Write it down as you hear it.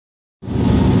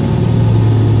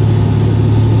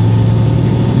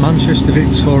Manchester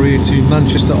Victoria to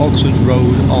Manchester Oxford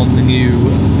Road on the new,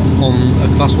 on a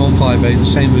class 158,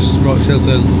 same as Rochdale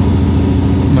to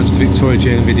Manchester Victoria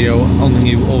journey video on the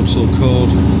new Ordsal Chord,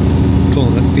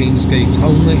 calling it Deansgate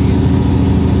only.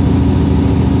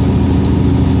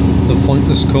 The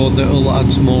pointless chord that will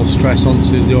add more stress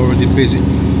onto the already busy,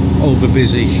 over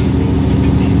busy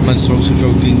Manchester Oxford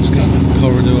Road Deansgate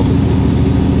corridor.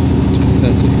 It's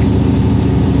pathetic.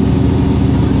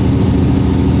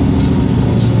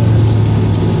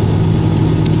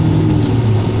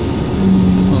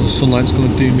 Sunlight's going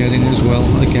to do me in as well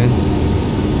again.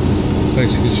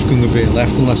 Basically just going to veer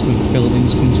left unless the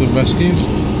buildings come to the rescue.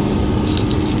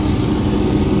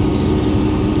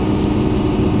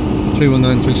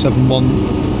 319371.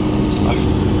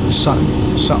 I've sat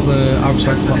the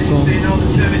outside platform.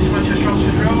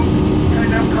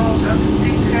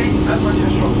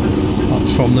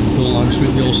 That's from Liverpool Line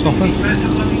Street, the old stopper.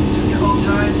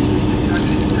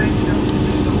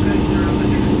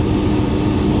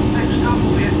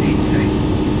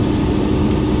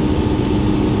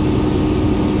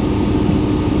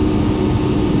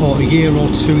 A year or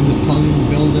two in the planning and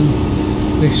building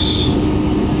this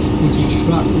is a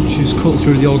track which is cut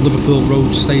through the old Liverpool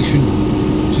Road station,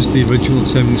 which is the original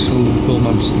terminus of the Liverpool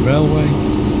Manchester Railway.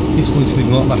 It's literally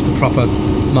not left a proper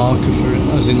marker for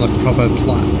it, as in like a proper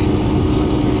plaque.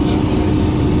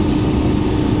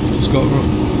 It's got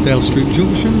Dale Street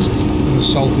Junction and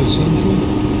Salford Central.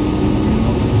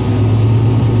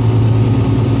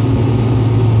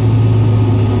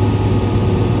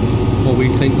 We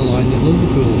take the line that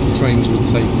Liverpool trains would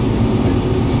take,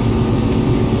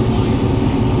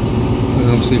 and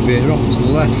obviously veer off to the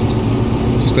left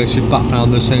because they should back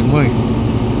round the same way.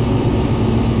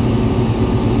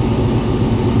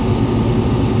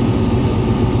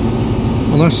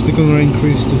 Unless they're going to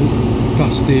increase the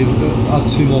capacity, add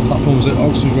 2 more platforms at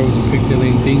Oxford Road and Piccadilly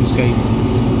and Deansgate,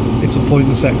 it's a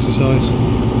pointless exercise,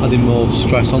 adding more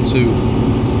stress onto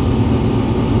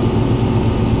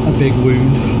a big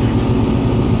wound.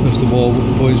 As the wall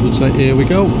boys would say, here we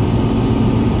go.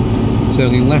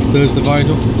 Turning left, there's the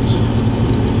viaduct.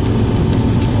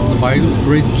 The viaduct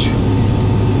bridge.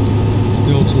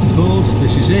 The Ordsal Chord,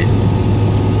 this is it.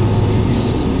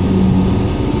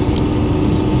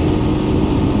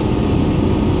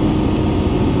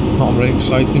 Not very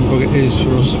exciting, but it is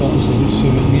for us spotters. It's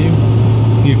something new.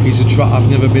 New piece of track I've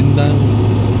never been down.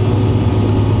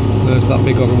 There's that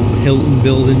big old Hilton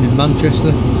building in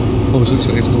Manchester. Always looks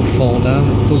like it's going to fall down,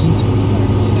 it doesn't.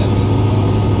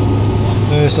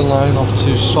 There's the line off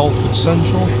to Salford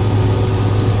Central,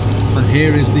 and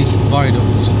here is the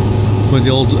viaduct where the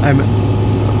old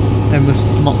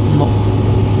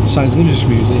Science and Industry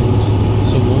Museum is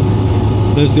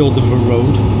somewhere. There's the old Liverpool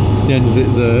Road, the end of it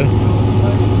there.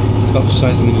 That's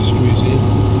Science and Industry Museum.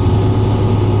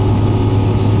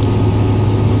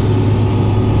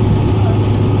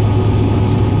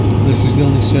 This is the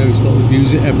only service that will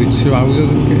use it every 2 hours. I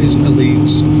think it is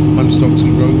Leeds, Manchester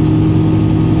Oxford Road.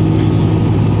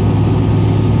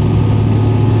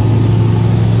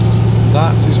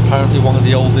 That is apparently one of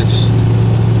the oldest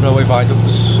railway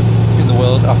viaducts in the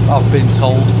world, I've been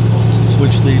told,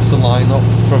 which leads the line up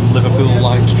from Liverpool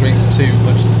Line Street to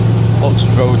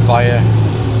Oxford Road via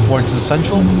Warrington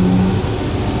Central.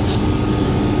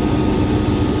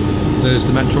 There's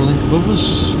the Metrolink above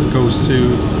us that goes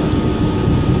to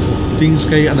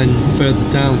Deansgate, and then further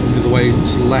down the other way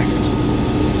to the left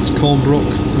it's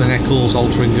Cornbrook, and then Eccles,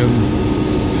 Altrincham,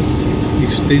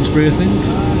 East Didsbury I think,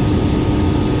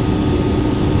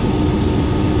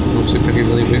 and obviously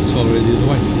Piccadilly, Victoria the other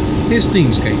way. Here's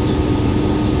Deansgate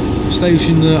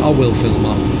station that I will film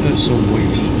at some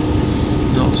point,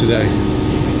 not today.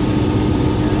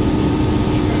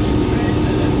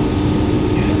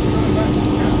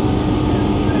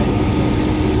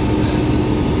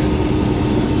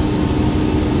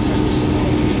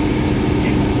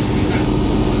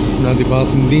 Now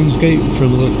departing Deansgate for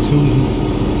another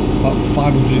about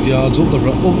 500 yards up the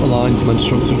line to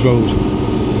Manchester Oxford Road,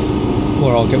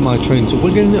 where I'll get my train to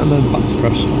Wigan and then back to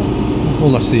Preston,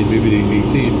 unless the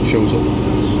VVDT shows up.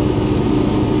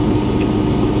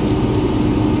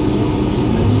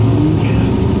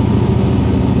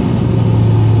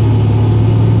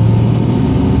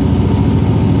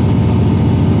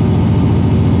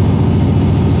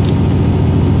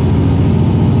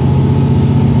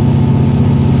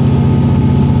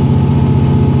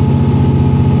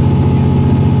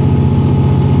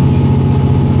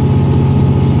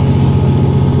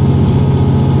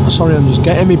 Sorry, I'm just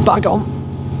getting me bag on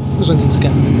because I need to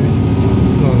get.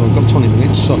 Oh, I've got 20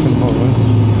 minutes, so I can alright.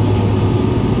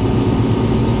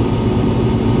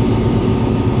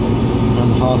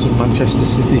 And part of Manchester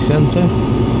city centre.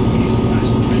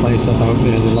 Place I don't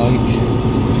really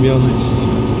like, to be honest.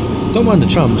 Don't mind the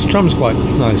trams. Tram's quite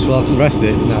nice. We'll have to rest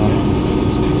it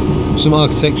now. Some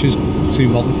architecture's too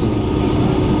modern.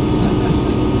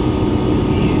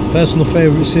 Personal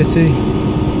favourite city?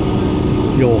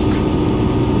 York.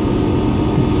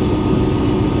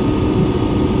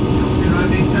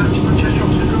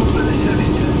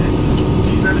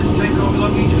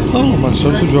 Oh,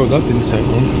 Manchester Road, that didn't take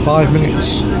long. 5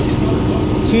 minutes.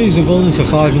 Series of only for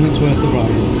 5 minutes worth of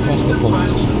ride. That's the point.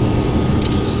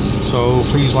 So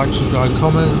please like, subscribe,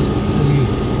 comment.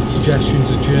 Any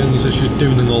suggestions of journeys I should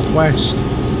do in the northwest,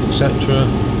 etc.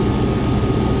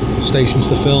 Stations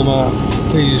to film at,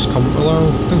 please comment below.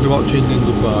 Thank you for watching and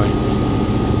goodbye.